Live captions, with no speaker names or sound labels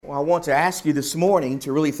Well, I want to ask you this morning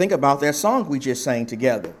to really think about that song we just sang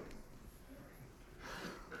together.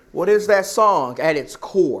 What is that song at its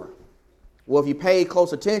core? Well, if you pay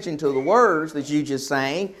close attention to the words that you just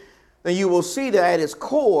sang, then you will see that at its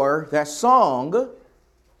core, that song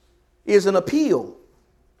is an appeal.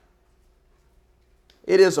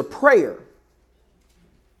 It is a prayer.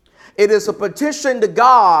 It is a petition to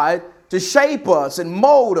God to shape us and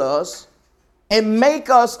mold us and make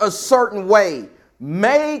us a certain way.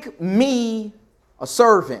 Make me a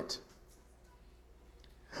servant.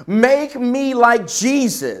 Make me like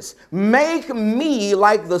Jesus. Make me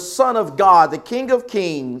like the Son of God, the King of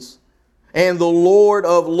Kings and the Lord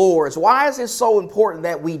of Lords. Why is it so important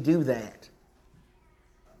that we do that?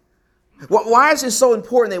 Why is it so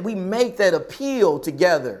important that we make that appeal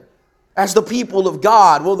together as the people of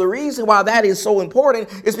God? Well, the reason why that is so important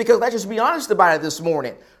is because, let's just be honest about it this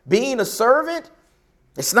morning. Being a servant,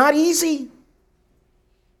 it's not easy.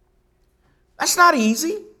 That's not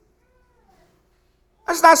easy.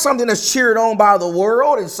 That's not something that's cheered on by the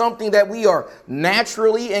world and something that we are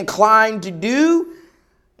naturally inclined to do.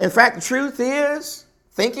 In fact, the truth is,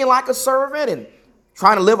 thinking like a servant and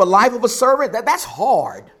trying to live a life of a servant, that's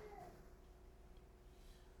hard.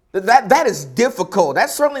 That is difficult.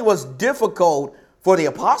 That certainly was difficult for the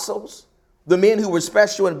apostles, the men who were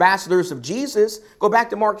special ambassadors of Jesus. Go back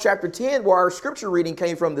to Mark chapter 10, where our scripture reading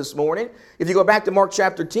came from this morning. If you go back to Mark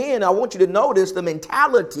chapter 10, I want you to notice the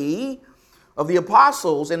mentality of the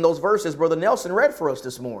apostles in those verses Brother Nelson read for us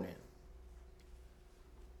this morning.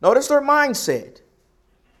 Notice their mindset.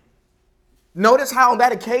 Notice how on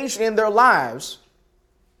that occasion in their lives,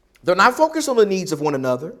 they're not focused on the needs of one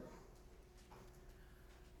another.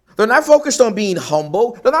 They're not focused on being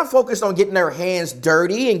humble. They're not focused on getting their hands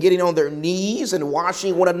dirty and getting on their knees and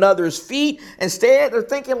washing one another's feet. Instead, they're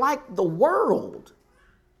thinking like the world.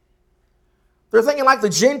 They're thinking like the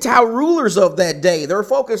Gentile rulers of that day. They're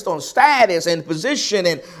focused on status and position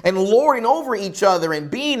and lording over each other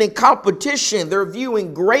and being in competition. They're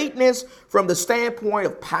viewing greatness from the standpoint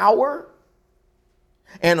of power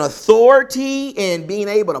and authority and being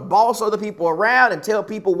able to boss other people around and tell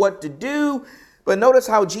people what to do. But notice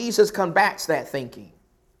how Jesus combats that thinking.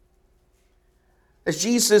 As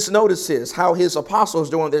Jesus notices how his apostles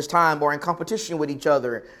during this time were in competition with each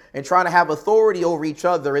other and trying to have authority over each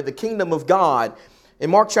other in the kingdom of God. In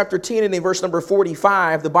Mark chapter 10 and in verse number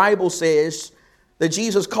 45, the Bible says that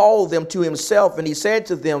Jesus called them to himself and he said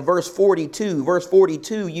to them, verse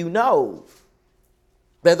 42, you know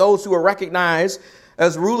that those who are recognized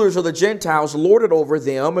as rulers of the Gentiles lord it over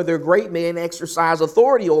them, and their great men exercise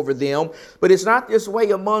authority over them. But it's not this way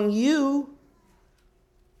among you.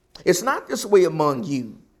 It's not this way among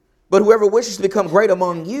you. But whoever wishes to become great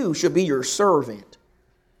among you shall be your servant.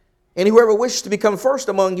 And whoever wishes to become first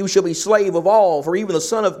among you shall be slave of all. For even the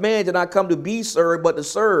Son of Man did not come to be served, but to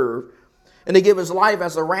serve, and to give his life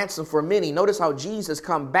as a ransom for many. Notice how Jesus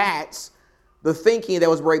combats the thinking that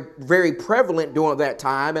was very, very prevalent during that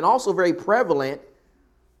time, and also very prevalent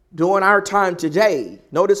during our time today.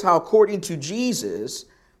 Notice how, according to Jesus,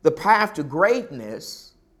 the path to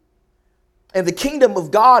greatness and the kingdom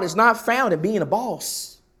of God is not found in being a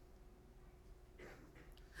boss.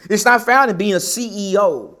 It's not found in being a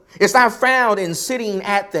CEO. It's not found in sitting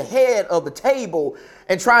at the head of the table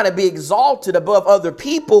and trying to be exalted above other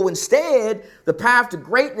people. Instead, the path to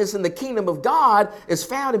greatness in the kingdom of God is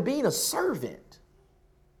found in being a servant.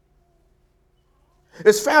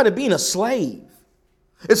 It's found in being a slave.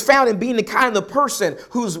 It's found in being the kind of person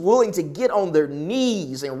who's willing to get on their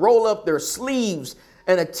knees and roll up their sleeves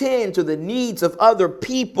and attend to the needs of other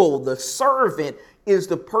people. The servant is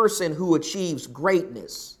the person who achieves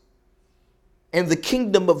greatness and the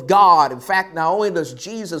kingdom of God. In fact, not only does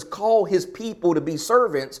Jesus call his people to be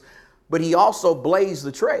servants, but he also blazed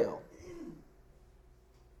the trail.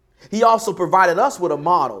 He also provided us with a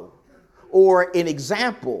model or an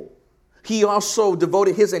example. He also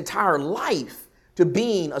devoted his entire life to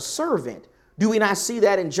being a servant. Do we not see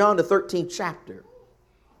that in John the 13th chapter?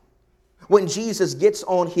 When Jesus gets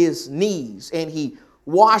on his knees and he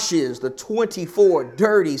washes the 24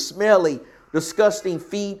 dirty, smelly, disgusting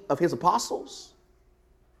feet of his apostles.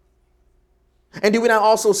 And do we not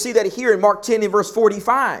also see that here in Mark 10 and verse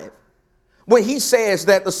 45? When he says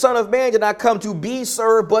that the Son of Man did not come to be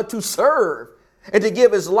served, but to serve and to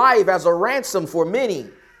give his life as a ransom for many.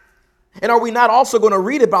 And are we not also going to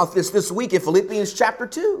read about this week in Philippians chapter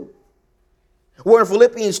 2? Where in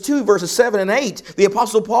Philippians 2 verses 7 and 8, the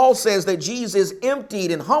Apostle Paul says that Jesus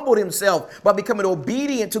emptied and humbled himself by becoming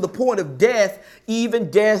obedient to the point of death,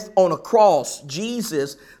 even death on a cross.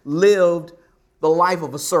 Jesus lived the life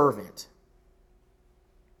of a servant.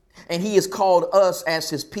 And he has called us as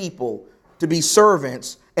his people to be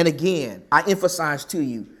servants. And again, I emphasize to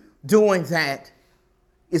you, doing that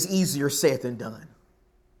is easier said than done.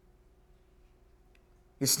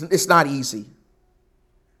 It's not easy.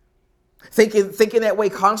 Thinking that way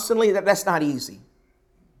constantly, that's not easy.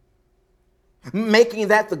 Making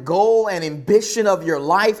that the goal and ambition of your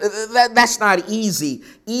life, that's not easy.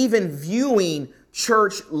 Even viewing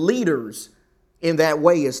church leaders in that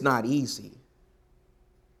way is not easy.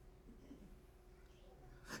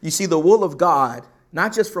 You see, the will of God,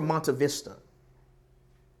 not just for Monte Vista,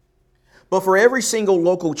 but for every single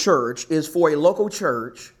local church, is for a local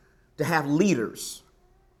church to have leaders.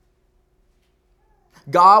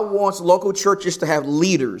 God wants local churches to have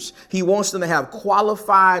leaders. He wants them to have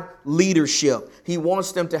qualified leadership. He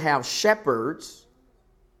wants them to have shepherds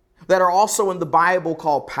that are also in the Bible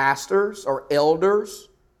called pastors or elders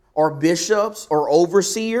or bishops or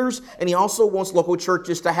overseers. And he also wants local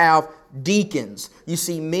churches to have deacons. You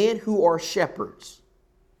see, men who are shepherds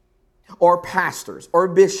or pastors or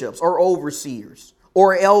bishops or overseers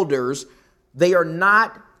or elders, they are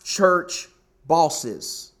not church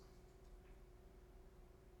bosses.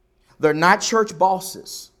 They're not church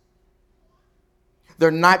bosses. They're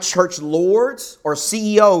not church lords or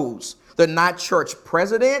CEOs. They're not church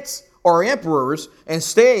presidents or emperors.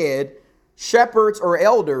 Instead, shepherds or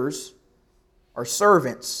elders are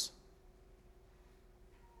servants.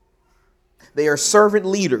 They are servant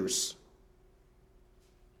leaders.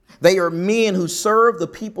 They are men who serve the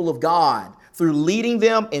people of God through leading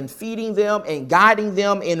them and feeding them and guiding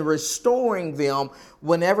them and restoring them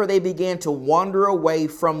whenever they begin to wander away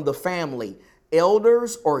from the family.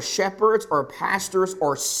 Elders or shepherds or pastors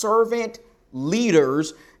or servant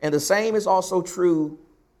leaders. And the same is also true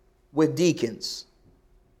with deacons.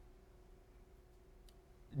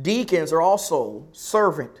 Deacons are also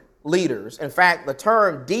servant leaders. In fact, the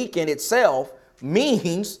term deacon itself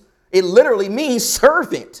literally means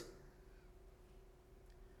servant.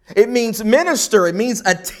 It means minister. It means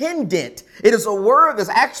attendant. It is a word that's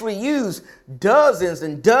actually used dozens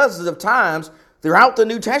and dozens of times throughout the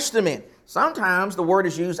New Testament. Sometimes the word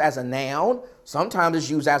is used as a noun. Sometimes it's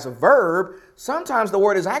used as a verb. Sometimes the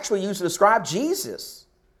word is actually used to describe Jesus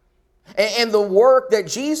and the work that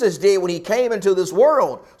Jesus did when he came into this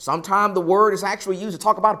world. Sometimes the word is actually used to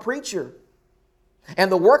talk about a preacher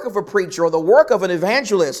and the work of a preacher or the work of an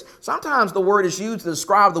evangelist. Sometimes the word is used to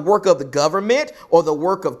describe the work of the government or the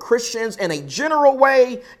work of Christians in a general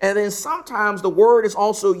way. And then sometimes the word is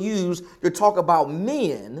also used to talk about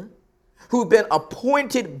men who've been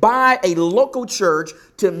appointed by a local church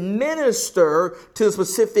to minister to the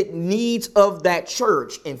specific needs of that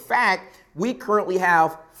church. In fact, we currently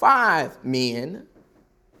have 5 men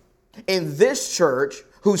in this church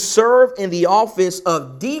who serve in the office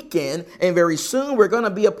of deacon, and very soon we're going to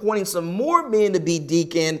be appointing some more men to be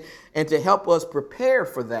deacon and to help us prepare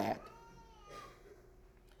for that.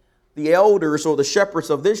 The elders or the shepherds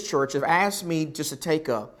of this church have asked me just to take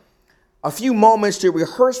a few moments to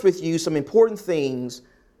rehearse with you some important things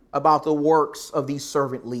about the works of these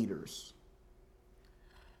servant leaders.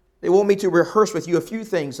 They want me to rehearse with you a few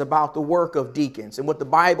things about the work of deacons and what the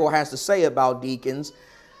Bible has to say about deacons.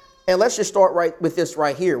 And let's just start right with this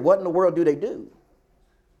right here. What in the world do they do?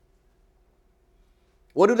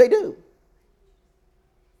 What do they do?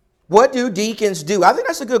 What do deacons do? I think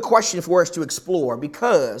that's a good question for us to explore,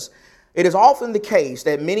 because it is often the case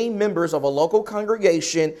that many members of a local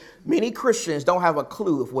congregation, many Christians, don't have a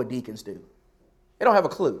clue of what deacons do. They don't have a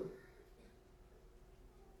clue.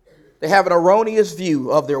 They have an erroneous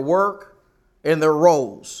view of their work and their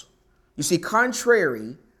roles. You see,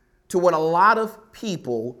 contrary to what a lot of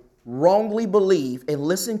people wrongly believe, and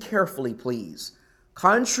listen carefully, please.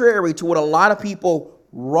 Contrary to what a lot of people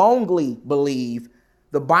wrongly believe,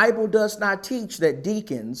 the Bible does not teach that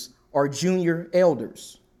deacons are junior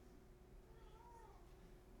elders.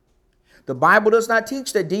 The Bible does not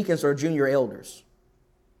teach that deacons are junior elders.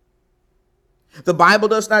 The Bible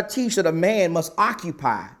does not teach that a man must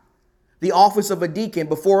occupy the office of a deacon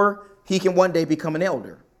before he can one day become an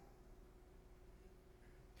elder.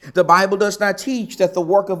 The Bible does not teach that the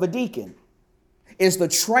work of a deacon is the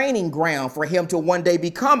training ground for him to one day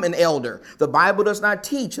become an elder. The Bible does not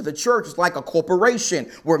teach that the church is like a corporation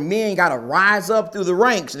where men got to rise up through the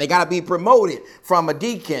ranks and they got to be promoted from a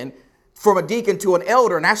deacon to an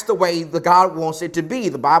elder. And that's the way that God wants it to be.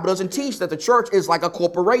 The Bible doesn't teach that the church is like a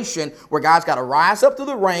corporation where guys got to rise up through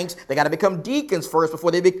the ranks. They got to become deacons first before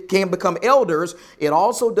they can become elders. It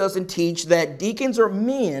also doesn't teach that deacons are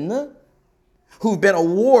men who've been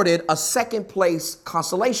awarded a second place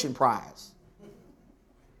consolation prize.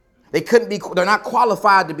 They're not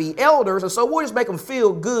qualified to be elders, and so we'll just make them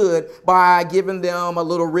feel good by giving them a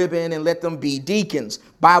little ribbon and let them be deacons.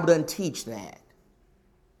 Bible doesn't teach that.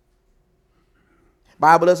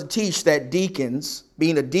 Bible doesn't teach that deacons,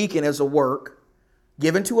 being a deacon is a work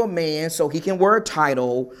given to a man so he can wear a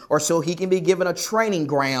title or so he can be given a training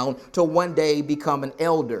ground to one day become an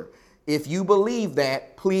elder. If you believe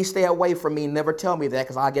that, please stay away from me and never tell me that,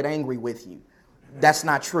 because I'll get angry with you. That's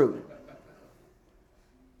not true.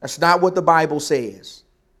 That's not what the Bible says.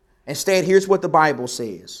 Instead, here's what the Bible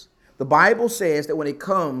says. The Bible says that when it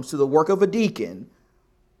comes to the work of a deacon,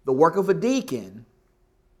 the work of a deacon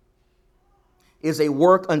is a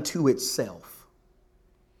work unto itself.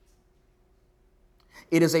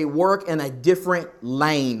 It is a work in a different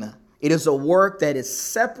lane. It is a work that is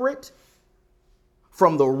separate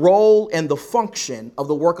from the role and the function of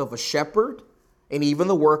the work of a shepherd and even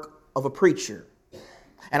the work of a preacher.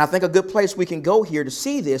 And I think a good place we can go here to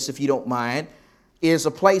see this, if you don't mind, is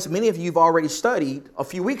a place many of you have already studied a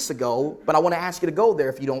few weeks ago, but I want to ask you to go there,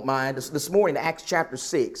 if you don't mind, this morning to Acts chapter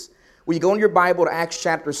 6. When you go in your Bible to Acts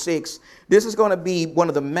chapter 6, this is going to be one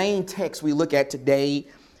of the main texts we look at today.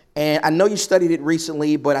 And I know you studied it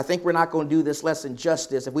recently, but I think we're not going to do this lesson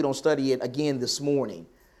justice if we don't study it again this morning.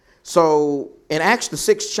 So in Acts the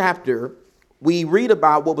 6th chapter, we read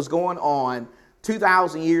about what was going on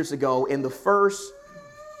 2,000 years ago in the first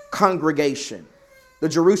congregation, the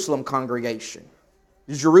Jerusalem congregation,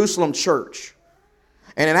 the Jerusalem church.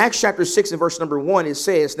 And in Acts chapter 6 and verse number 1, it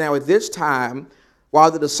says, "Now at this time,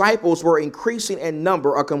 while the disciples were increasing in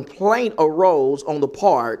number, a complaint arose on the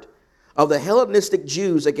part of the Hellenistic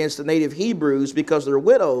Jews against the native Hebrews because their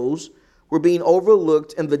widows were being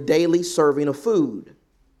overlooked in the daily serving of food.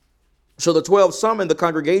 So the 12 summoned the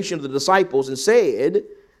congregation of the disciples and said,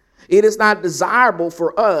 'It is not desirable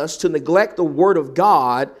for us to neglect the word of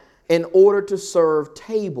God in order to serve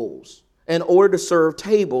tables.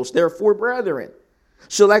 Therefore, brethren,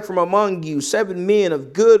 select from among you 7 men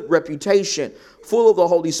of good reputation, full of the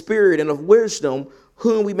Holy Spirit and of wisdom,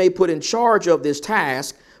 whom we may put in charge of this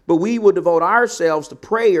task, but we will devote ourselves to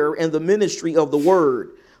prayer and the ministry of the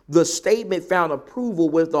word.' The statement found approval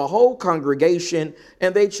with the whole congregation,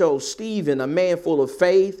 and they chose Stephen, a man full of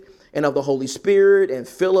faith and of the Holy Spirit, and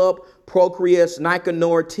Philip, Prochorus,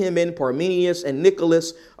 Nicanor, Timon, Parmenius, and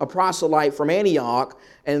Nicholas, a proselyte from Antioch.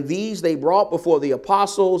 And these they brought before the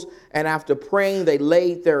apostles, and after praying, they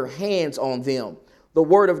laid their hands on them. The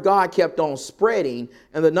word of God kept on spreading,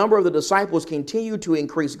 and the number of the disciples continued to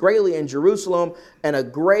increase greatly in Jerusalem, and a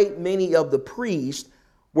great many of the priests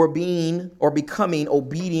were becoming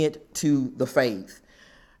obedient to the faith."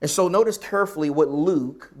 And so notice carefully what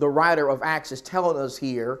Luke, the writer of Acts, is telling us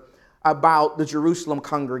here about the Jerusalem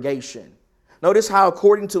congregation. Notice how,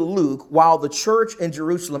 according to Luke, while the church in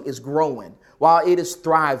Jerusalem is growing, while it is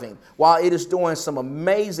thriving, while it is doing some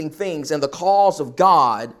amazing things in the cause of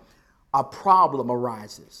God, a problem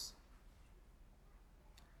arises.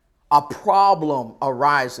 A problem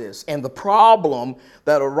arises. And the problem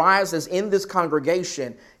that arises in this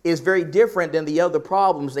congregation is very different than the other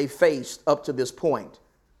problems they faced up to this point.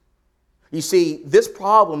 You see, this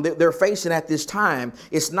problem that they're facing at this time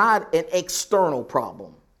is not an external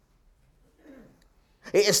problem.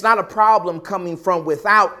 It's not a problem coming from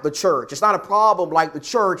without the church. It's not a problem like the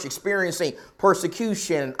church experiencing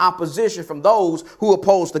persecution and opposition from those who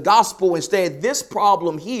oppose the gospel. Instead, this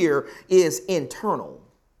problem here is internal.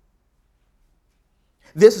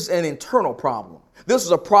 This is an internal problem. This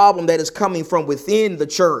is a problem that is coming from within the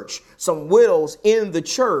church. Some widows in the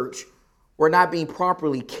church were not being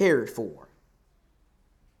properly cared for.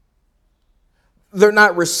 They're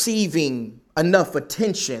not receiving enough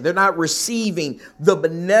attention. They're not receiving the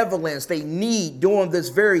benevolence they need during this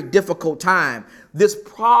very difficult time. This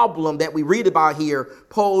problem that we read about here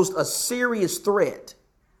posed a serious threat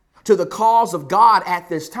to the cause of God at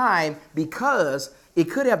this time because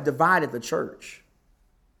it could have divided the church.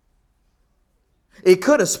 It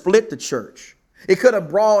could have split the church. It could have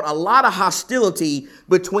brought a lot of hostility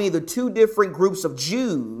between the two different groups of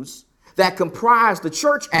Jews that comprised the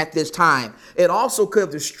church at this time. It also could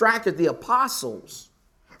have distracted the apostles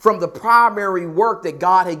from the primary work that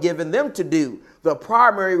God had given them to do. The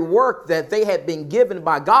primary work that they had been given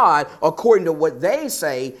by God, according to what they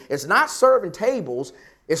say, is not serving tables.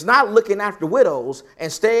 It's not looking after widows.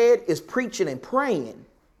 Instead, it's preaching and praying.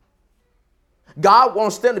 God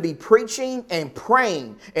wants them to be preaching and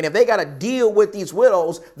praying. And if they got to deal with these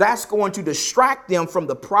widows, that's going to distract them from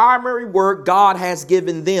the primary work God has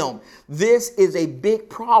given them. This is a big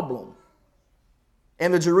problem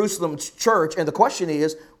in the Jerusalem church. And the question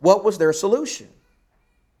is, what was their solution?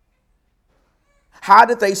 How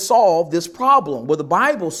did they solve this problem? Well, the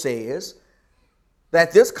Bible says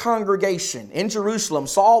that this congregation in Jerusalem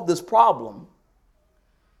solved this problem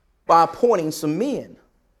by appointing some men.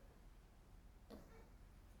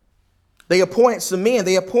 They appointed some men.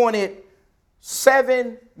 They appointed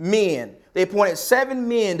 7 men. They appointed 7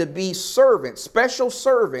 men to be servants, special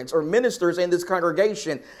servants or ministers in this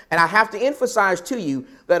congregation. And I have to emphasize to you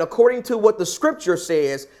that according to what the scripture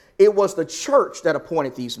says, it was the church that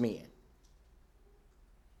appointed these men.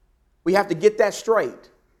 We have to get that straight.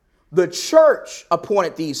 The church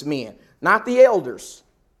appointed these men, not the elders,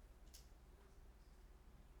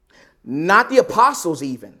 not the apostles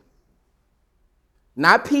even,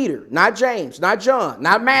 not Peter, not James, not John,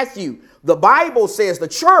 not Matthew. The Bible says the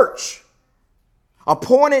church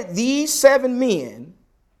appointed these 7 men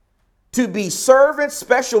to be servants,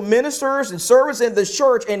 special ministers, and servants in the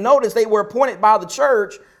church. And notice they were appointed by the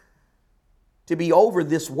church to be over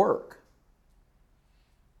this work,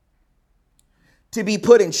 to be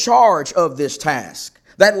put in charge of this task.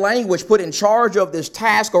 That language, put in charge of this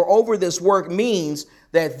task or over this work, means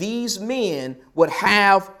that these men would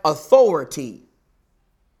have authority.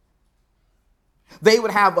 They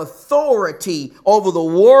would have authority over the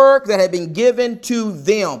work that had been given to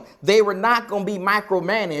them. They were not going to be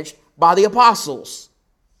micromanaged by the apostles.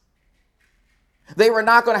 They were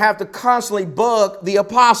not going to have to constantly bug the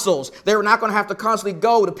apostles. They were not going to have to constantly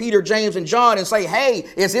go to Peter, James, and John and say, hey,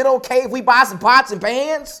 is it okay if we buy some pots and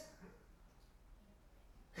pans?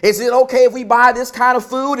 Is it okay if we buy this kind of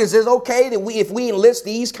food? Is it okay that if we enlist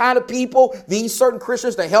these kind of people, these certain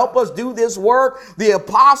Christians to help us do this work? The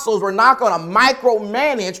apostles were not going to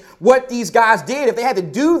micromanage what these guys did. If they had to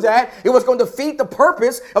do that, it was going to defeat the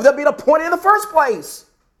purpose of them being appointed in the first place.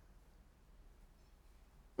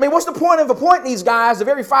 I mean, what's the point of appointing these guys if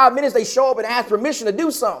every 5 minutes they show up and ask permission to do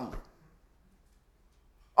something?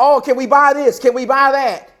 Oh, can we buy this? Can we buy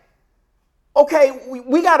that? Okay,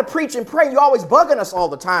 we got to preach and pray. You're always bugging us all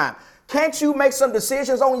the time. Can't you make some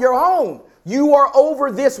decisions on your own? You are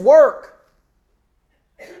over this work.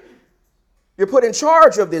 You're put in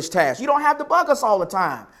charge of this task. You don't have to bug us all the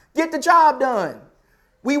time. Get the job done.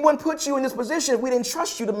 We wouldn't put you in this position if we didn't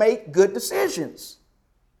trust you to make good decisions.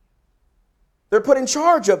 They're put in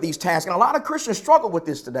charge of these tasks. And a lot of Christians struggle with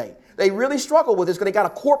this today. They really struggle with this because they got a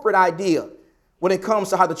corporate idea when it comes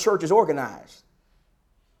to how the church is organized.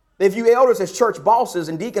 They view elders as church bosses,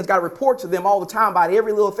 and deacons got to report to them all the time about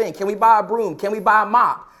every little thing. Can we buy a broom? Can we buy a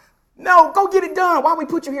mop? No, go get it done. Why we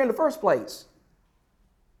put you here in the first place?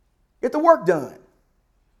 Get the work done.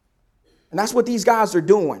 And that's what these guys are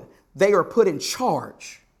doing. They are put in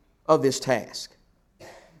charge of this task.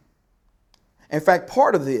 In fact,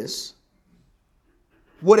 part of this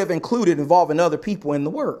would have included involving other people in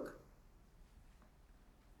the work.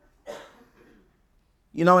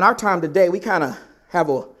 You know, in our time today, we kind of have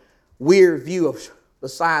a weird view of the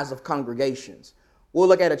size of congregations. We'll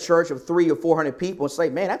look at a church of 300 or 400 people and say,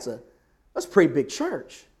 man, that's a pretty big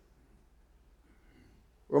church.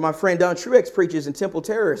 Where my friend Don Truex preaches in Temple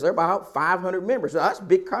Terrace, they're about 500 members. So that's a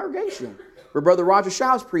big congregation. Where Brother Roger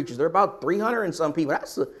Shouse preaches, they're about 300 and some people.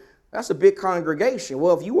 That's a big congregation.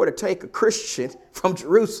 Well, if you were to take a Christian from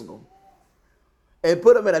Jerusalem and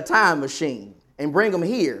put them in a time machine and bring them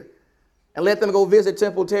here, and let them go visit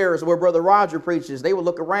Temple Terrace where Brother Roger preaches, they would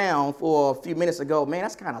look around for a few minutes and go, man,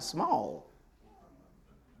 that's kind of small.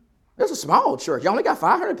 That's a small church. You only got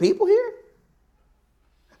 500 people here?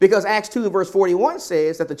 Because Acts 2 verse 41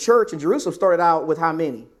 says that the church in Jerusalem started out with how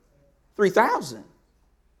many? 3,000.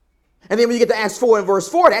 And then when you get to Acts 4 and verse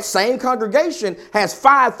 4, that same congregation has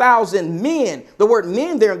 5,000 men. The word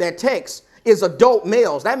men there in that text is adult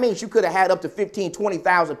males. That means you could have had up to 15,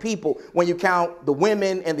 20,000 people when you count the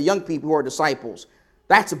women and the young people who are disciples.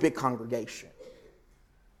 That's a big congregation.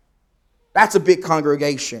 That's a big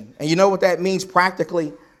congregation. And you know what that means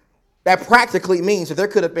practically? That practically means that there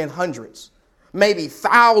could have been hundreds, maybe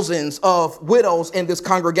thousands of widows in this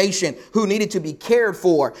congregation who needed to be cared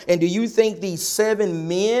for. And do you think these 7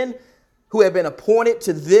 men who have been appointed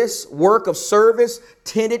to this work of service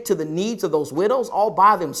tended to the needs of those widows all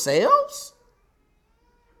by themselves?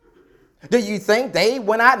 Do you think they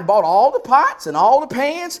went out and bought all the pots and all the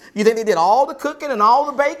pans? You think they did all the cooking and all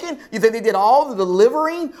the baking? You think they did all the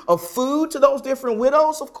delivering of food to those different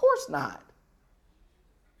widows? Of course not.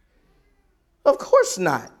 Of course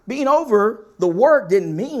not. Being over the work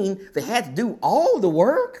didn't mean they had to do all the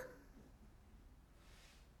work.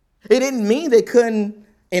 It didn't mean they couldn't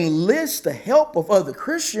enlist the help of other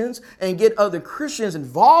Christians and get other Christians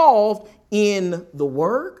involved in the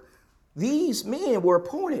work. These men were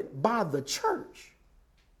appointed by the church.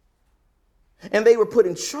 And they were put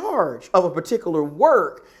in charge of a particular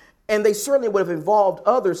work. And they certainly would have involved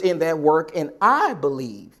others in that work. And I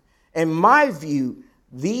believe, in my view,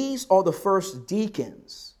 these are the first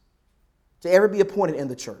deacons to ever be appointed in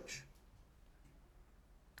the church.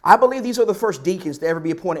 I believe these are the first deacons to ever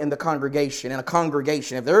be appointed in the congregation, in a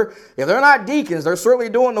congregation. If they're not deacons, they're certainly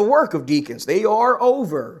doing the work of deacons. They are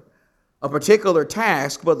over a particular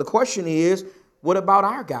task. But the question is, what about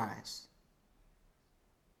our guys?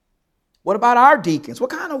 What about our deacons? What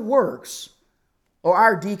kind of works are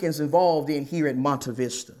our deacons involved in here at Monte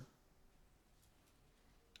Vista?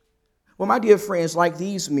 Well, my dear friends, like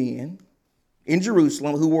these men in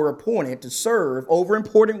Jerusalem who were appointed to serve over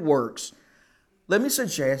important works, let me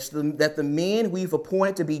suggest that the men we've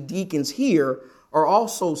appointed to be deacons here are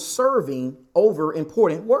also serving over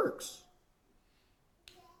important works.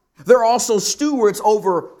 They're also stewards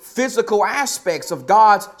over physical aspects of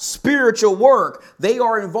God's spiritual work. They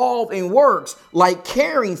are involved in works like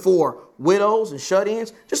caring for widows and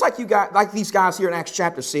shut-ins, just like these guys here in Acts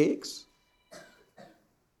chapter 6.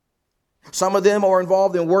 Some of them are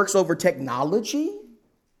involved in works over technology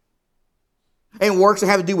and works that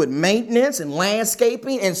have to do with maintenance and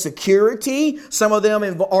landscaping and security. Some of them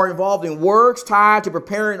are involved in works tied to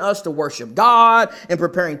preparing us to worship God and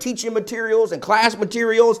preparing teaching materials and class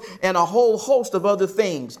materials and a whole host of other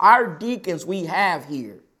things. Our deacons we have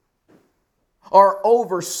here are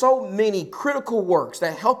over so many critical works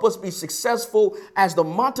that help us be successful as the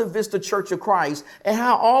Monte Vista Church of Christ. And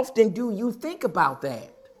how often do you think about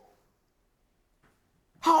that?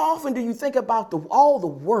 How often do you think about all the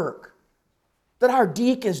work that our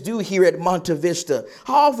deacons do here at Monte Vista?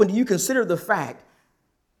 How often do you consider the fact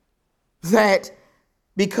that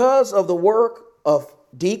because of the work of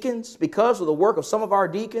deacons, because of the work of some of our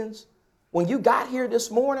deacons, when you got here this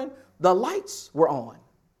morning, the lights were on.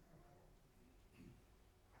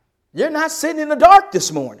 You're not sitting in the dark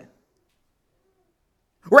this morning.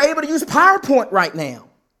 We're able to use PowerPoint right now.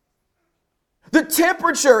 The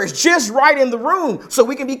temperature is just right in the room so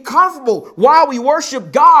we can be comfortable while we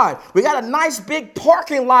worship God. We got a nice big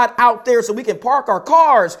parking lot out there so we can park our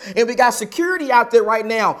cars. And we got security out there right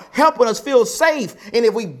now helping us feel safe. And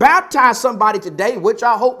if we baptize somebody today, which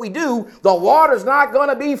I hope we do, the water's not going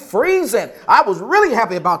to be freezing. I was really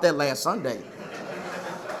happy about that last Sunday.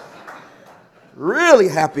 Really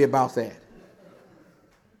happy about that.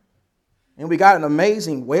 And we got an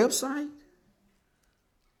amazing website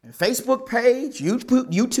and Facebook page,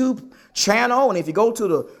 YouTube channel. And if you go to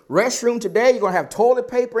the restroom today, you're going to have toilet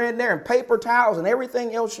paper in there and paper towels and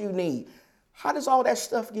everything else you need. How does all that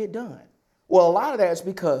stuff get done? Well, a lot of that is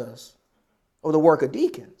because of the work of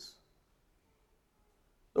deacons.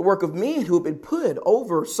 The work of men who have been put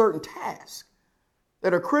over certain tasks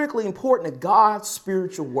that are critically important to God's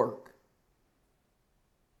spiritual work.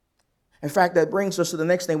 In fact, that brings us to the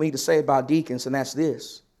next thing we need to say about deacons, and that's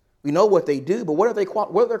this. We know what they do, but what are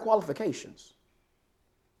their qualifications?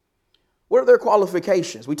 What are their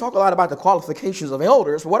qualifications? We talk a lot about the qualifications of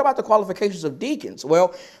elders. But what about the qualifications of deacons?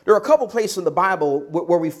 Well, there are a couple places in the Bible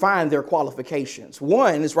where we find their qualifications.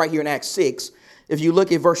 One is right here in Acts 6. If you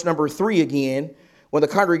look at verse number 3 again, when the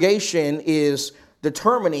congregation is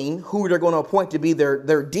determining who they're going to appoint to be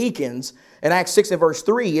their deacons, in Acts 6 and verse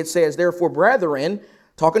 3, it says, "Therefore, brethren,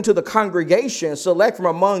 talking to the congregation, select from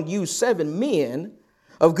among you 7 men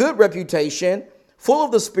of good reputation, full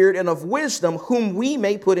of the Spirit and of wisdom, whom we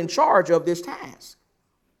may put in charge of this task."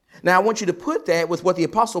 Now, I want you to put that with what the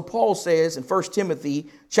Apostle Paul says in 1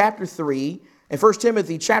 Timothy chapter 3. In 1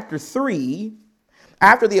 Timothy chapter 3,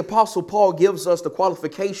 after the Apostle Paul gives us the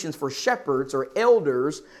qualifications for shepherds or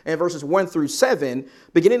elders in verses 1 through 7,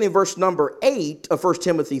 beginning in verse number 8 of 1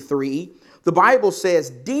 Timothy 3, the Bible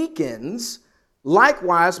says, "Deacons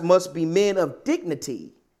likewise must be men of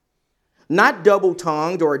dignity, not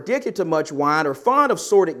double-tongued or addicted to much wine or fond of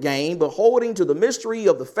sordid gain, but holding to the mystery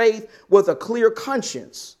of the faith with a clear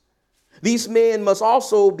conscience. These men must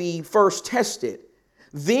also be first tested.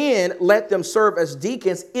 Then let them serve as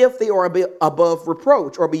deacons if they are above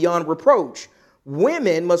reproach or beyond reproach.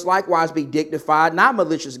 Women must likewise be dignified, not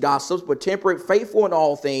malicious gossips, but temperate, faithful in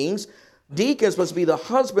all things. Deacons must be the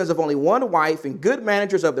husbands of only one wife and good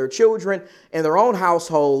managers of their children and their own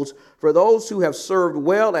households. For those who have served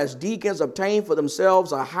well as deacons obtain for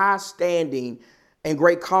themselves a high standing and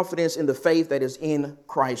great confidence in the faith that is in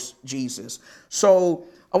Christ Jesus." So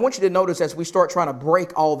I want you to notice as we start trying to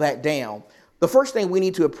break all that down, the first thing we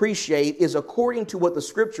need to appreciate is according to what the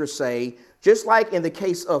scriptures say, just like in the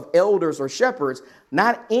case of elders or shepherds,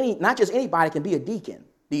 not just anybody can be a deacon.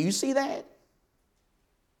 Do you see that?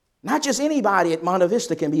 Not just anybody at Monte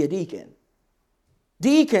Vista can be a deacon.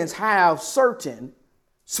 Deacons have certain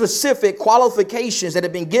specific qualifications that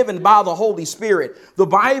have been given by the Holy Spirit. The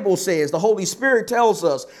Bible says, the Holy Spirit tells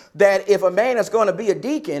us that if a man is going to be a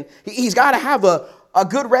deacon, he's got to have a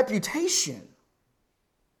good reputation.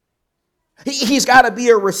 He's got to be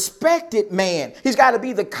a respected man. He's got to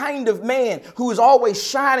be the kind of man who is always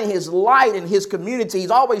shining his light in his community. He's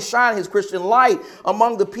always shining his Christian light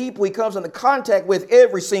among the people he comes into contact with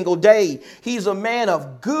every single day. He's a man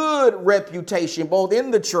of good reputation, both in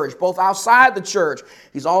the church, both outside the church.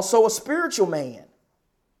 He's also a spiritual man.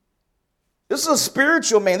 This is a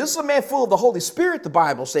spiritual man. This is a man full of the Holy Spirit, the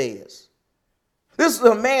Bible says. This is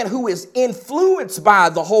a man who is influenced by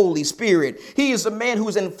the Holy Spirit. He is a man who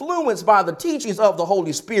is influenced by the teachings of the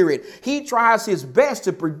Holy Spirit. He tries his best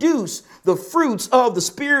to produce the fruits of the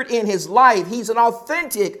Spirit in his life. He's an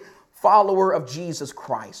authentic follower of Jesus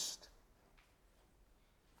Christ.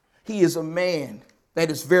 He is a man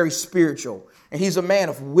that is very spiritual, and he's a man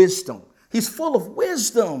of wisdom. He's full of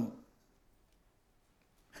wisdom.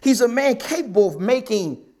 He's a man capable of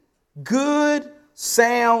making good,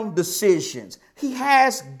 sound decisions. He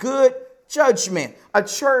has good judgment. A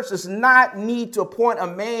church does not need to appoint a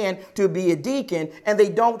man to be a deacon, and they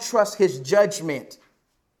don't trust his judgment.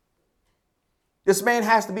 This man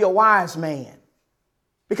has to be a wise man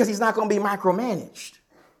because he's not going to be micromanaged.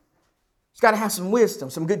 He's got to have some wisdom,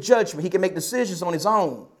 some good judgment. He can make decisions on his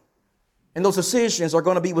own, and those decisions are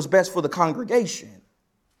going to be what's best for the congregation.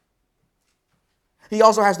 He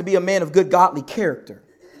also has to be a man of good godly character.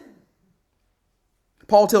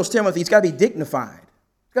 Paul tells Timothy he's got to be dignified.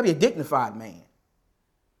 He's got to be a dignified man.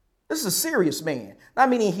 This is a serious man. Not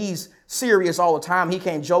meaning he's serious all the time. He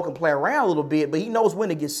can't joke and play around a little bit, but he knows when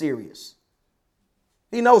to get serious.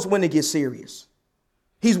 He knows when to get serious.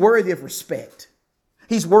 He's worthy of respect.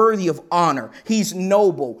 He's worthy of honor. He's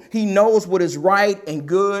noble. He knows what is right and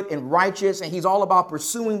good and righteous, and he's all about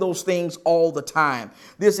pursuing those things all the time.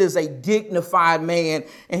 This is a dignified man,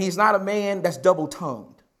 and he's not a man that's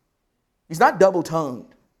double-tongued. He's not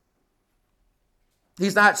double-tongued.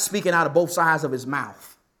 He's not speaking out of both sides of his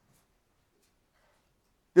mouth.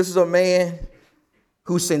 This is a man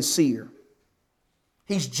who's sincere.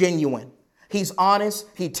 He's genuine. He's honest.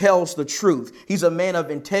 He tells the truth. He's a man of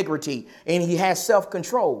integrity, and he has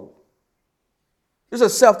self-control. This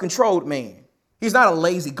is a self-controlled man. He's not a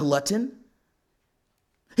lazy glutton.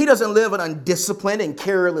 He doesn't live an undisciplined and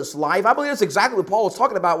careless life. I believe that's exactly what Paul is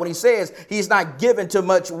talking about when he says he's not given to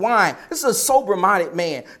much wine. This is a sober-minded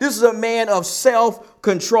man. This is a man of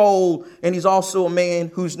self-control, and he's also a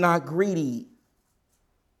man who's not greedy.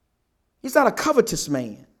 He's not a covetous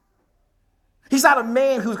man. He's not a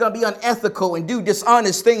man who's going to be unethical and do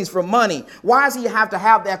dishonest things for money. Why does he have to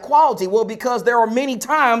have that quality? Well, because there are many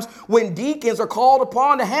times when deacons are called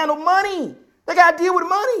upon to handle money. They got to deal with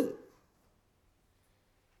money.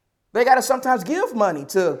 They got to sometimes give money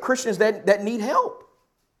to Christians that need help.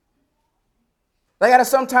 They got to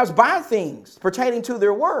sometimes buy things pertaining to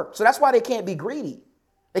their work. So that's why they can't be greedy.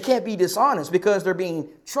 They can't be dishonest because they're being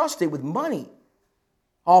trusted with money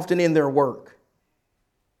often in their work.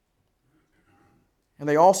 And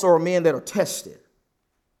they also are men that are tested.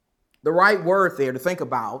 The right word there to think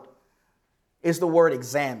about is the word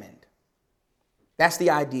examined. That's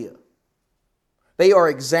the idea. They are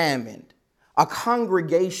examined. A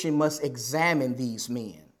congregation must examine these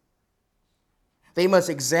men. They must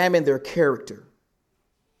examine their character.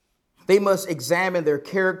 They must examine their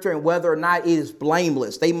character and whether or not it is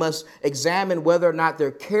blameless. They must examine whether or not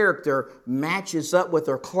their character matches up with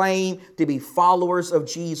their claim to be followers of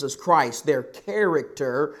Jesus Christ. Their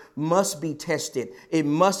character must be tested. It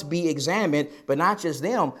must be examined, but not just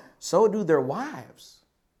them, so do their wives.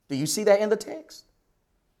 Do you see that in the text?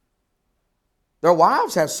 Their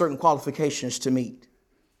wives have certain qualifications to meet.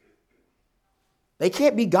 They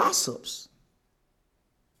can't be gossips.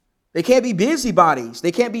 They can't be busybodies.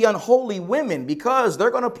 They can't be unholy women because they're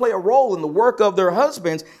going to play a role in the work of their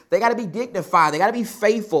husbands. They got to be dignified. They got to be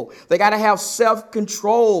faithful. They got to have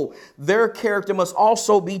self-control. Their character must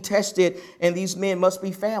also be tested, and these men must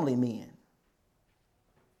be family men.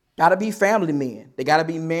 Got to be family men. They got to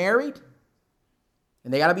be married,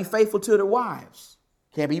 and they got to be faithful to their wives.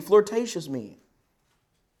 Can't be flirtatious men.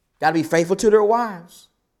 Got to be faithful to their wives.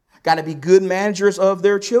 Got to be good managers of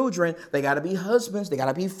their children. They got to be husbands. They got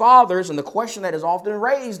to be fathers. And the question that is often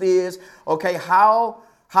raised is, okay, how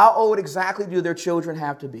old exactly do their children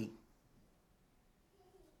have to be?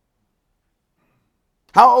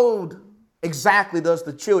 How old exactly does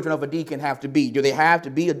the children of a deacon have to be? Do they have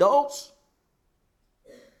to be adults?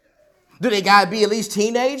 Do they got to be at least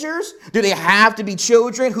teenagers? Do they have to be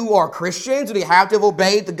children who are Christians? Do they have to have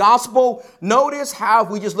obeyed the gospel? Notice how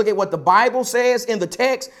if we just look at what the Bible says in the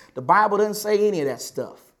text, the Bible doesn't say any of that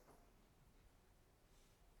stuff.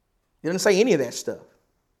 It doesn't say any of that stuff.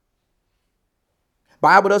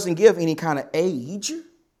 Bible doesn't give any kind of age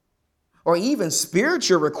or even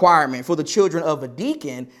spiritual requirement for the children of a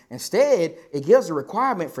deacon. Instead, it gives a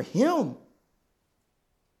requirement for him.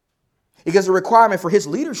 It gives a requirement for his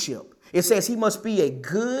leadership. It says he must be a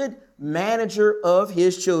good manager of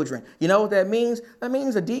his children. You know what that means? That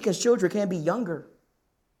means a deacon's children can be younger.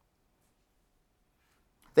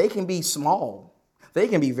 They can be small. They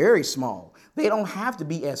can be very small. They don't have to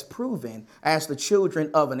be as proven as the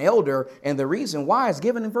children of an elder. And the reason why is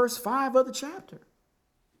given in verse 5 of the chapter.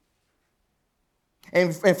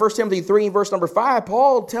 And in 1 Timothy 3, verse number 5,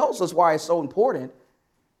 Paul tells us why it's so important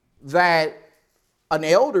that an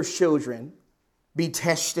elder's children be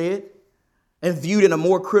tested and viewed in a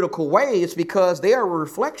more critical way. It's because they are a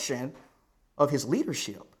reflection of his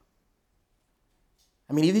leadership.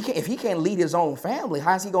 I mean, if he can't lead his own family,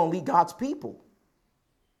 how is he going to lead God's people?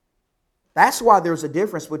 That's why there's a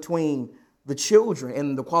difference between the children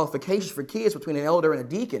and the qualifications for kids between an elder and a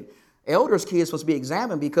deacon. Elders' kids must be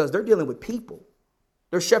examined because they're dealing with people.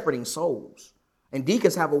 They're shepherding souls. And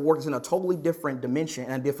deacons have a work that's in a totally different dimension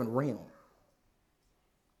and a different realm.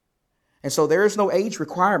 And so there is no age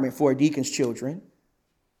requirement for a deacon's children.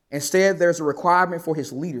 Instead, there's a requirement for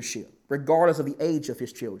his leadership, regardless of the age of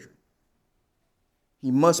his children.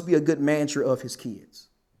 He must be a good manager of his kids.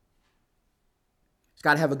 He's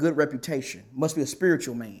got to have a good reputation. Must be a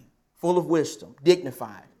spiritual man, full of wisdom,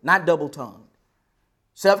 dignified, not double-tongued,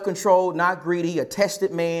 self-controlled, not greedy, a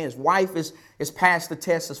tested man. His wife is passed the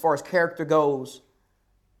test as far as character goes.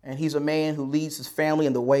 And he's a man who leads his family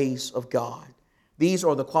in the ways of God. These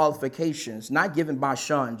are the qualifications, not given by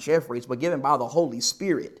Sean Jeffries, but given by the Holy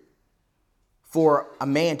Spirit for a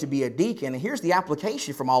man to be a deacon. And here's the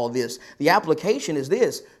application from all of this. The application is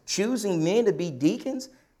this: choosing men to be deacons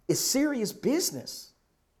is serious business.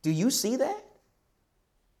 Do you see that?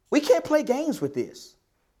 We can't play games with this.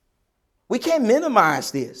 We can't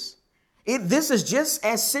minimize this. This is just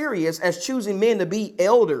as serious as choosing men to be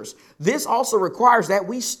elders. This also requires that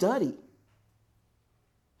we study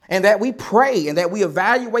and that we pray and that we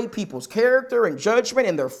evaluate people's character and judgment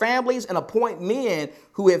and their families and appoint men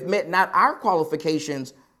who have met not our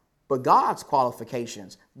qualifications, but God's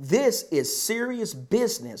qualifications. This is serious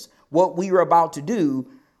business, what we are about to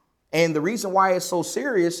do. And the reason why it's so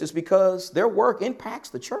serious is because their work impacts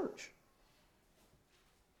the church.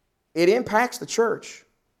 It impacts the church.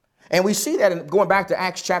 And we see that going back to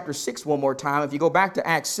Acts chapter 6 one more time. If you go back to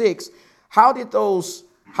Acts 6, how did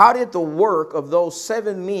the work of those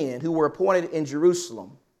 7 men who were appointed in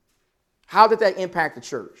Jerusalem, how did that impact the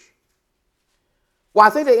church? Well, I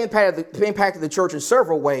think they impacted the church in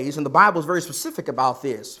several ways, and the Bible is very specific about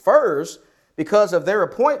this. First, because of their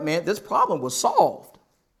appointment, this problem was solved.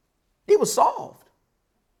 It was solved.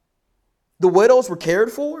 The widows were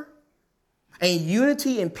cared for, and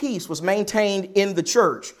unity and peace was maintained in the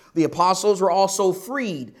church. The apostles were also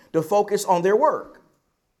freed to focus on their work.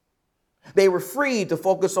 They were free to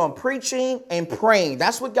focus on preaching and praying.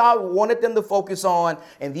 That's what God wanted them to focus on.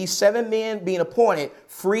 And these 7 men being appointed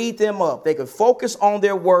freed them up. They could focus on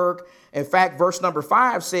their work. In fact, verse number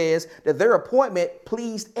 5 says that their appointment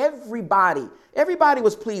pleased everybody. Everybody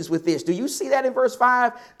was pleased with this. Do you see that in verse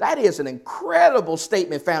 5? That is an incredible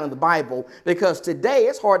statement found in the Bible, because today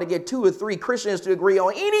it's hard to get 2 or 3 Christians to agree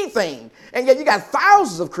on anything. And yet you got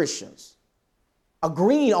thousands of Christians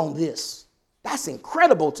agreeing on this. That's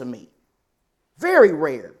incredible to me. Very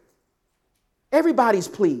rare. Everybody's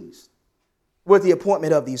pleased with the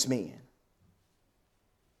appointment of these men.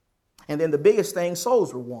 And then the biggest thing,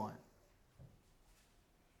 souls were won.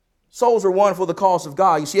 Souls were won for the cause of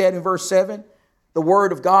God. You see that in verse 7? The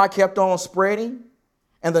word of God kept on spreading,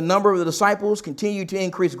 and the number of the disciples continued to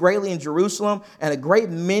increase greatly in Jerusalem, and a great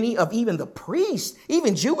many of even the priests,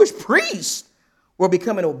 even Jewish priests, were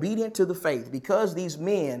becoming obedient to the faith. Because these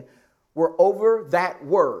men were over that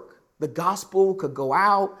work, the gospel could go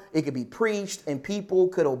out, it could be preached, and people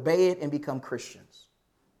could obey it and become Christians.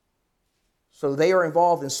 So they are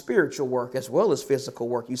involved in spiritual work as well as physical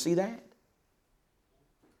work. You see that?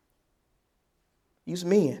 These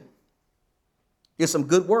men did some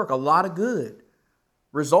good work. A lot of good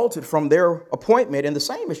resulted from their appointment, and the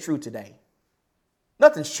same is true today.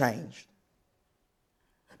 Nothing's changed.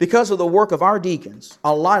 Because of the work of our deacons,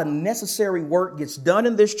 a lot of necessary work gets done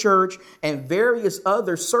in this church, and various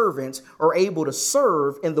other servants are able to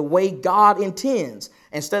serve in the way God intends,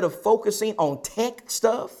 instead of focusing on tech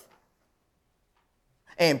stuff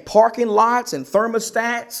and parking lots and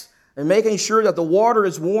thermostats and making sure that the water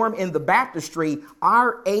is warm in the baptistry,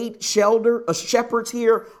 our 8 shepherds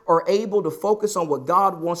here are able to focus on what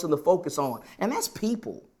God wants them to focus on. And that's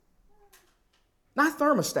people. Not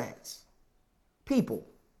thermostats. People.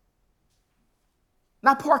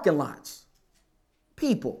 Not parking lots.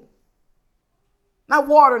 People. Not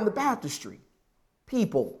water in the baptistry.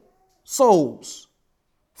 People. Souls.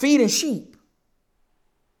 Feeding sheep.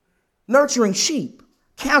 Nurturing sheep.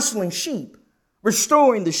 Counseling sheep.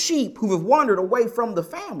 Restoring the sheep who have wandered away from the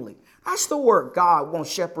family. That's the work God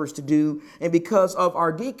wants shepherds to do. And because of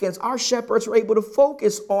our deacons, our shepherds are able to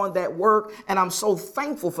focus on that work. And I'm so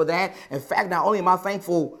thankful for that. In fact, not only am I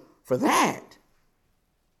thankful for that,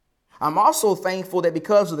 I'm also thankful that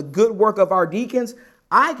because of the good work of our deacons,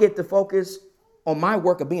 I get to focus on my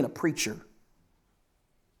work of being a preacher.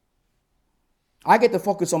 I get to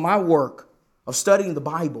focus on my work of studying the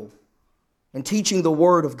Bible and teaching the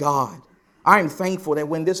Word of God. I am thankful that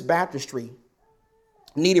when this baptistry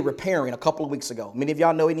needed repairing a couple of weeks ago, many of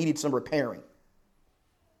y'all know it needed some repairing.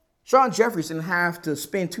 Sean Jefferson didn't have to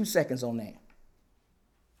spend 2 seconds on that.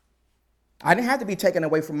 I didn't have to be taken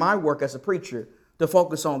away from my work as a preacher to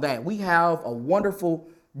focus on that. We have a wonderful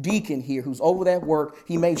deacon here who's over that work.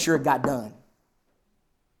 He made sure it got done.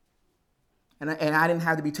 And I didn't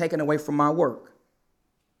have to be taken away from my work.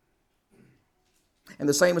 And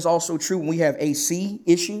the same is also true when we have AC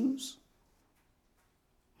issues.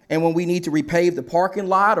 And when we need to repave the parking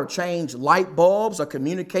lot or change light bulbs or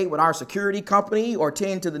communicate with our security company or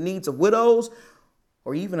tend to the needs of widows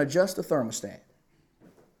or even adjust the thermostat.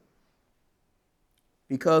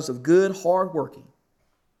 Because of good, hard working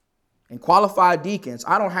and qualified deacons,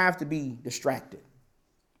 I don't have to be distracted.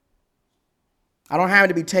 I don't have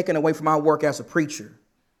to be taken away from my work as a preacher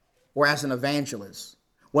or as an evangelist.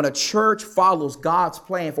 When a church follows God's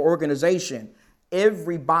plan for organization,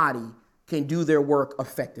 everybody can do their work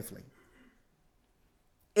effectively.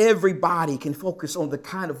 Everybody can focus on the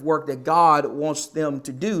kind of work that God wants them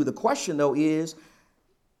to do. The question, though, is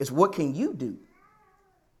what can you do?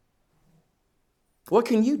 What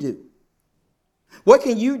can you do? What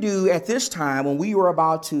can you do at this time when we are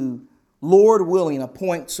about to, Lord willing,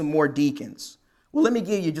 appoint some more deacons? Well, let me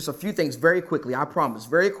give you just a few things very quickly. I promise.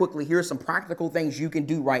 Very quickly, here are some practical things you can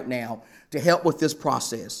do right now to help with this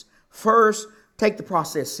process. First, take the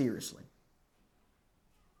process seriously.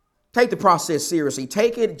 Take the process seriously.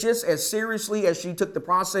 Take it just as seriously as she took the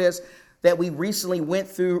process that we recently went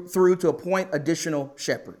through to appoint additional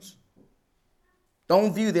shepherds.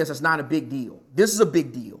 Don't view this as not a big deal. This is a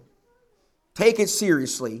big deal. Take it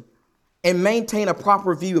seriously and maintain a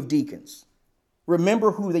proper view of deacons.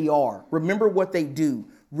 Remember who they are. Remember what they do.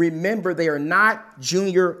 Remember, they are not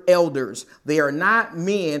junior elders. They are not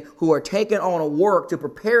men who are taking on a work to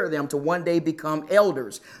prepare them to one day become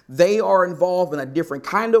elders. They are involved in a different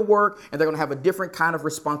kind of work, and they're going to have a different kind of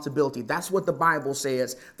responsibility. That's what the Bible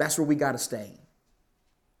says. That's where we got to stay.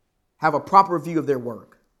 Have a proper view of their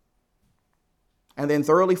work. And then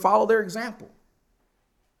thoroughly follow their example.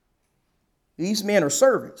 These men are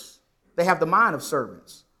servants. They have the mind of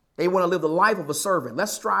servants. They want to live the life of a servant.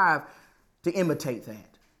 Let's strive to imitate that.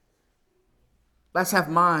 Let's have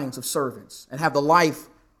minds of servants and have the life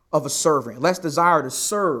of a servant. Let's desire to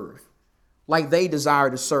serve like they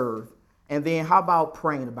desire to serve. And then how about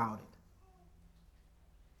praying about it?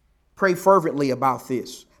 Pray fervently about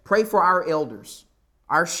this. Pray for our elders,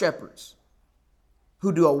 our shepherds,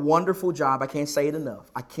 who do a wonderful job. I can't say it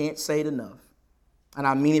enough. I can't say it enough. And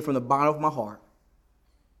I mean it from the bottom of my heart.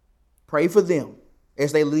 Pray for them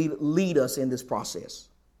as they lead us in this process.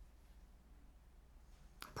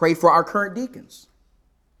 Pray for our current deacons.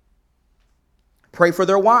 Pray for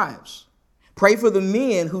their wives. Pray for the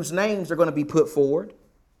men whose names are going to be put forward.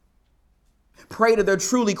 Pray that they're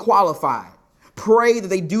truly qualified. Pray that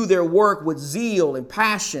they do their work with zeal and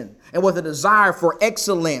passion and with a desire for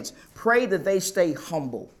excellence. Pray that they stay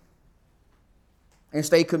humble and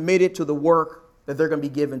stay committed to the work that they're going to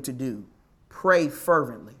be given to do. Pray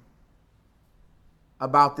fervently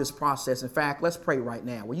about this process. In fact, let's pray right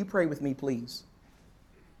now. Will you pray with me, please?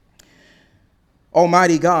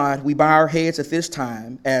 Almighty God, we bow our heads at this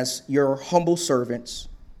time as your humble servants,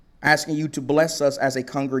 asking you to bless us as a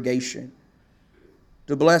congregation,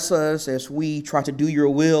 to bless us as we try to do your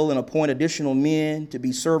will and appoint additional men to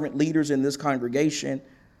be servant leaders in this congregation.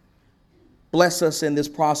 Bless us in this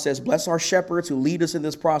process. Bless our shepherds who lead us in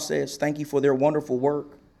this process. Thank you for their wonderful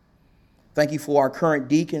work. Thank you for our current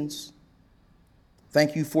deacons.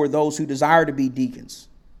 Thank you for those who desire to be deacons.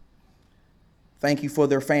 Thank you for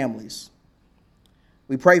their families.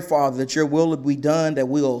 We pray, Father, that your will will be done, that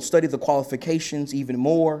we'll study the qualifications even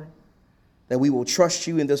more, that we will trust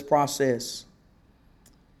you in this process,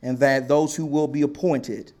 and that those who will be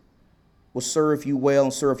appointed will serve you well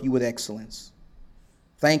and serve you with excellence.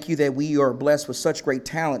 Thank you that we are blessed with such great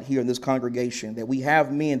talent here in this congregation, that we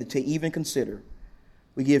have men to even consider.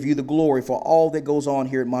 We give you the glory for all that goes on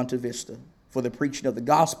here at Monte Vista, for the preaching of the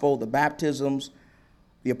gospel, the baptisms,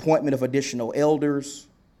 the appointment of additional elders,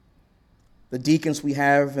 the deacons we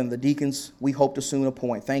have, and the deacons we hope to soon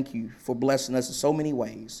appoint. Thank you for blessing us in so many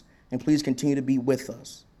ways, and please continue to be with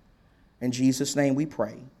us. In Jesus' name we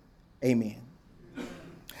pray. Amen.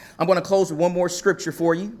 I'm going to close with one more scripture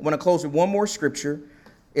for you. I'm going to close with one more scripture.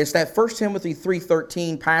 It's that 1 Timothy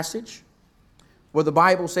 3:13 passage, where the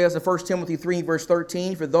Bible says in 1 Timothy 3 verse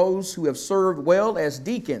 13, for those who have served well as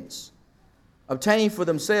deacons, obtaining for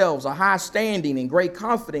themselves a high standing and great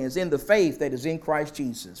confidence in the faith that is in Christ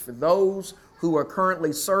Jesus. For those who are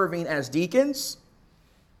currently serving as deacons,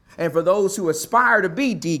 and for those who aspire to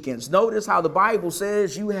be deacons, notice how the Bible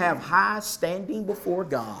says you have high standing before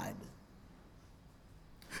God.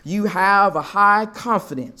 You have a high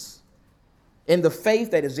confidence in the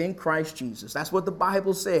faith that is in Christ Jesus. That's what the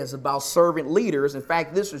Bible says about servant leaders. In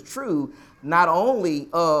fact, this is true not only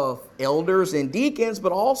of elders and deacons,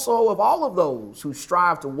 but also of all of those who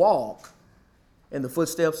strive to walk in the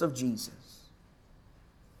footsteps of Jesus.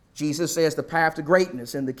 Jesus says the path to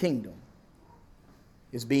greatness in the kingdom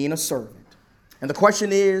is being a servant. And the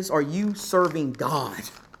question is, are you serving God?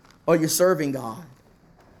 Are you serving God?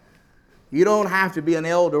 You don't have to be an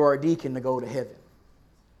elder or a deacon to go to heaven,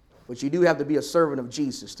 but you do have to be a servant of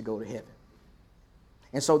Jesus to go to heaven.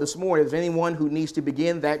 And so this morning, if there's anyone who needs to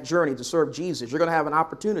begin that journey to serve Jesus, you're going to have an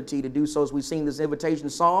opportunity to do so as we sing this invitation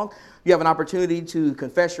song. You have an opportunity to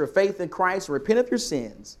confess your faith in Christ, repent of your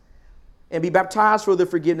sins, and be baptized for the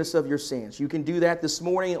forgiveness of your sins. You can do that this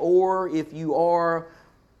morning, or if you are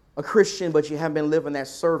a Christian but you haven't been living that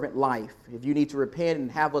servant life, if you need to repent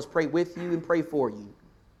and have us pray with you and pray for you,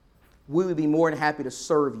 we would be more than happy to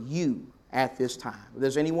serve you at this time. If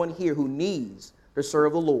there's anyone here who needs to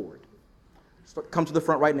serve the Lord, come to the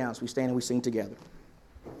front right now as we stand and we sing together.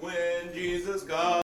 When Jesus God